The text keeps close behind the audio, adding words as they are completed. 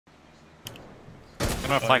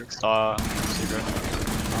gonna flank secret.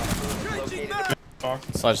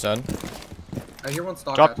 Sledge dead. I hear one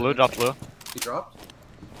stock. Drop blue, drop blue. He dropped.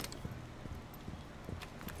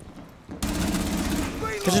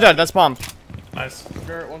 Cause you're dead, that's bomb. Nice.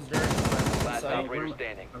 Dirt, one's dirt. Last operator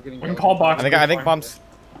standing. I'm getting We can call box. I think bomb's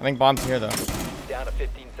here though. Down to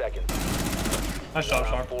 15 seconds. Nice job,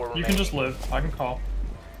 Shawk. You can just live. I can call.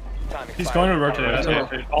 Time He's expired. going to rotate. I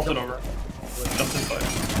rotate. Ult it over. Jump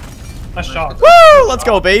inside. Nice shot. Woo! Let's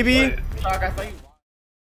go, baby. Shawk, I thought you.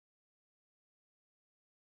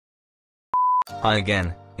 Hi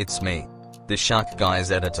again, it's me, the Shark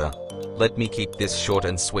Guy's editor. Let me keep this short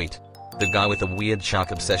and sweet. The guy with a weird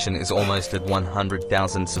shark obsession is almost at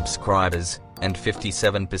 100,000 subscribers, and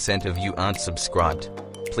 57% of you aren't subscribed.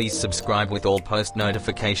 Please subscribe with all post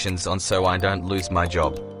notifications on so I don't lose my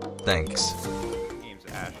job. Thanks.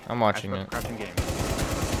 I'm watching it.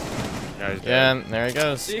 Yeah, Yeah, there he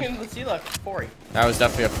goes. See him, see look, 40. That was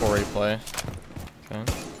definitely a 4-way play.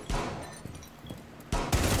 Okay.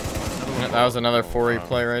 Yeah, that was another 4-way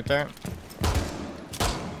play right there.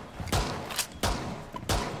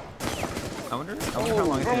 I wonder how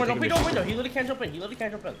long it's gonna Don't take peek him out to window. He literally can't jump in. He literally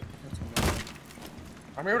can't jump in.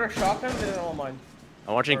 I'm here with a shotgun, they don't mind.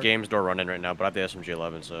 I'm watching Games Door run in right now, but I have the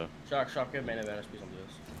SMG-11, so. Shawk, give main advantage, please don't do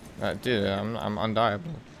this. Dude, I'm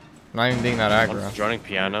undieable. I'm not even being that aggro. I'm joining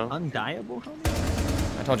piano. Undieable,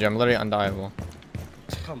 homie? I told you, I'm literally undieable.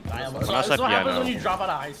 Undieable. So I this said is what happens piano. when you drop out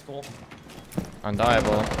of high school.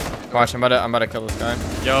 Undieable. Watch, I'm about to kill this guy.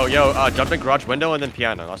 Yo, jump in garage window and then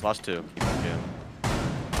piano. That's last two.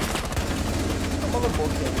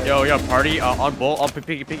 Yeah. Yo, party on bull. I'm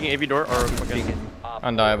peeking AV door or fucking.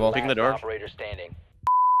 Undieable. Peeking the door. Operator standing.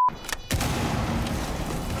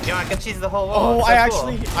 Yo, I can cheese the whole Oh, wall. I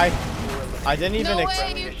actually, I didn't even. No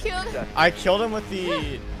way, you killed him. I killed him with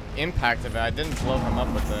the impact of it. I didn't blow him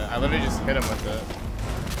up with it. I literally just hit him with it.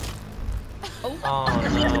 Oh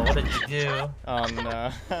no, what did you do? Oh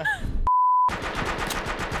no.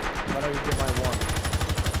 Why don't you get my one?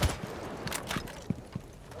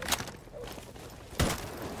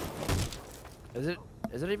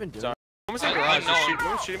 Is it even doing? Sorry. Someone's in garage.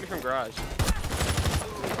 Someone's shooting me from garage.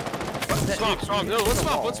 Swamp. No, one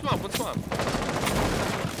swamp.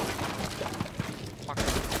 Fuck.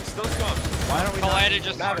 Still swamp. Why don't we? Oh, I had to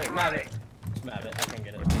just. Mab it. Just mab it. I can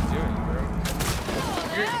get it. What are you doing, bro?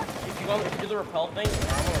 If you do the repel thing, I'm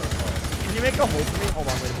gonna repel. Can you make a hole for me? Hold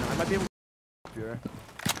on, wait a minute. I might be able to.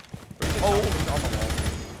 Oh, he's on the wall.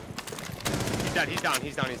 He's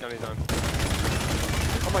down.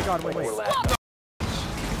 Oh my god, wait.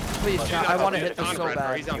 Please, chat, I want to hit this so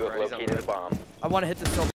bad. He's on You have located a bomb. I want to hit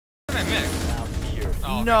this so bad.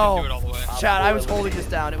 Oh, No! Chat, I was holding this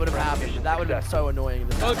down. It would have happened. That would have been so annoying.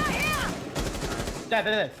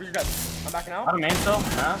 Dead. Freezer dead. I'm backing out. Out of main still?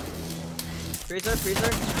 Huh? Freezer.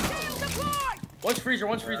 One's freezer.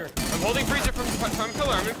 I'm holding freezer from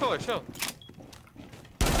pillar. I'm in pillar. Chill.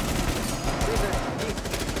 Freezer.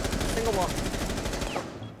 Single wall.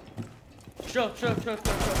 Chill.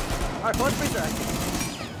 Alright, one freezer.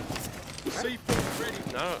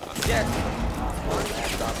 No. Dead.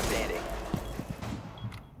 Stop standing.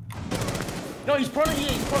 No, he's prone.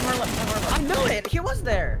 He's prone hard left. I'm not. He was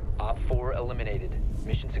there. Op 4 eliminated.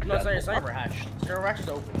 Mission No, successful. it's not even hatch. Zero hatch is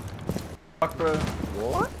open.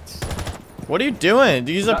 What? What are you doing?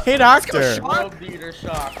 He's a paid actor. World leader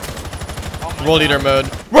Shawk. World eater mode.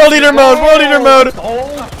 World eater mode.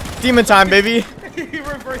 Demon time, baby. You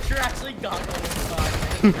reverse. You're actually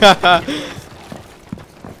goggling.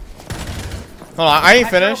 Hold on, I ain't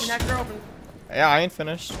finished. Hacks are open. Yeah, I ain't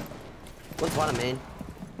finished. What's bottom main?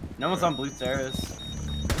 No one's on blue stairs.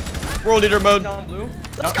 World eater mode. Down blue.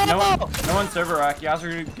 No one's server rack. You guys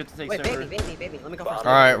are good to take Wait, server. baby. Let me go first.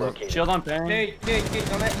 Alright. Shield on ping. He's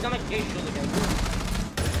on that gate shield again.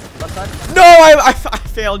 Left side. No, I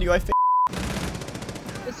failed you. How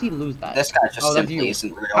does he lose that? This guy just simply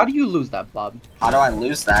isn't real. How do you lose that, Bob? How do I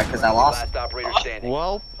lose that? Because I lost. Last operator standing.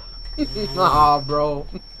 Well. Nah, bro.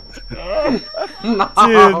 Dude,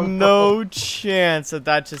 no chance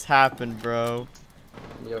that just happened, bro.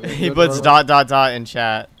 He puts ... in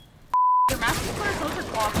chat. Your master player close are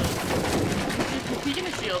closing. He's peeking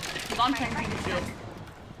the shield. He's on tank peeking the shield.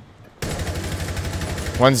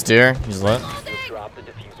 One's deer. He's lit. Drop the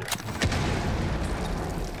diffuser.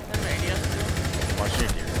 That's an idea.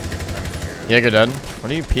 Jaeger dead.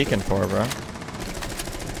 What are you peeking for, bro?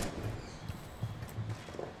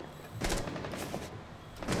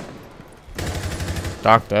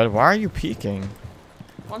 Doc dead. Why are you peeking?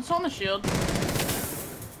 One's on the shield.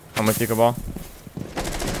 I'm with you, Cabal.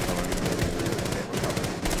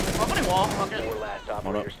 Opening wall. Fuck it. Last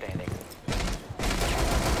operator standing.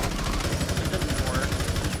 It doesn't work.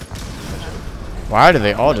 Why do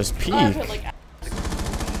they all just peek?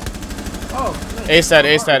 Oh, Ace dead,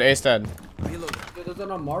 ace dead, ace dead. there's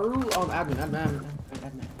an Amaru. Admin.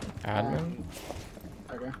 Admin?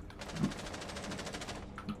 Okay.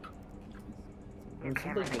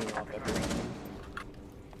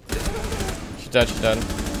 She's dead, she's dead.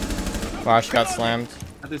 Wow, she got slammed.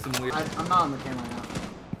 I'm not on the camera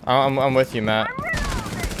now. I'm with you, Matt.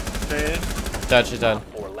 Dead, she's dead.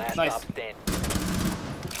 Nice.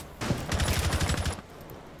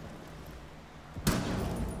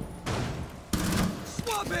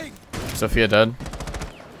 Sophia dead.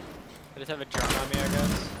 I just have a drone on me, I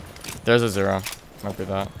guess. There's a 0. Might be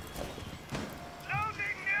that.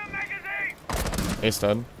 Ace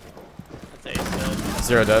dead. That's ace dead.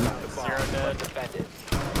 0 dead. 0 dead.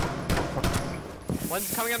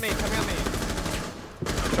 One's coming at me,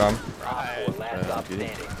 Drum.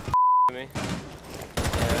 Me.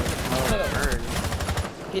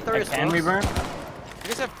 Can we burn? You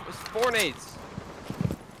guys have 4 nades.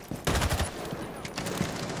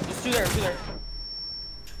 There's 2 there.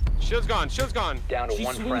 Shield's gone. Down to She's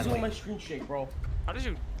one swinging friendly. on my screen shake, bro. How did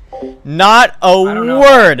you? Not a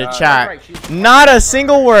word, chat. Not a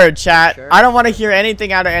single word, chat. I don't want to hear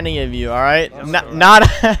anything out of any of you, alright? Not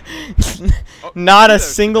a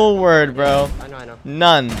single word, bro. I know.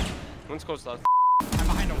 None. One's close left. I'm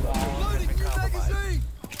behind a wall.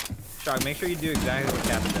 Shawk, make sure you do exactly what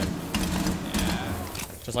Captain did.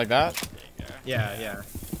 Just like that? Yeah.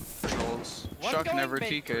 Shawk never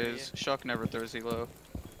TKs. Shawk never throws elo.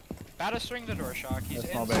 Batter swing the door, Shawk. He's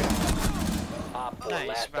in.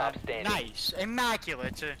 Nice, Nice.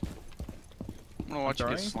 Immaculate. I'm gonna watch you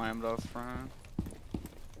get slammed off front.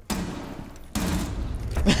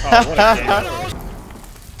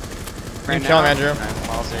 You kill him, Andrew.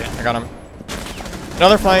 I got him.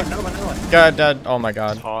 Another flank. Dead. Oh my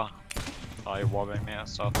god. Oh, you're wobbing me,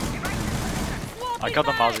 so. I got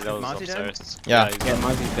the Mozzie that was Mozzie dead? upstairs. Yeah.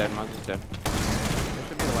 Mozzie's dead. This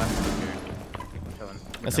should be the last one here.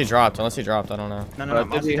 Unless he dropped. I don't know. No.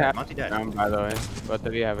 Mozzie's dead. Drone, by the way. Both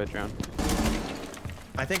of you have a drone.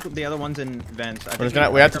 I think the other one's in vents.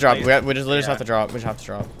 We have to drop. We just literally have to drop. We just have to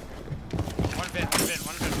drop. One vent.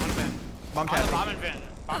 Bomb in vent.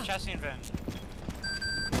 Bomb chassis in vent.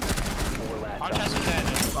 Bomb chassis in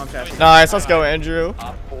vent. Bomb chassis. Nice. Let's go, Andrew.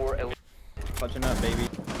 Clutching up, baby.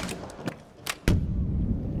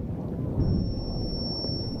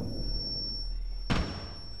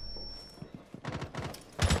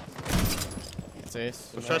 It's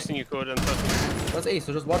ace. I'm trusting you, Code. I'm trusting you. That's ace,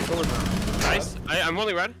 so just watch forward now. Nice. I'm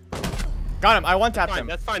only red. Got him. I one-tapped him.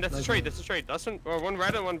 That's fine. That's a trade. That's a trade. That's one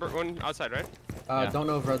red and one outside, right? Don't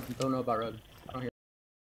know about red.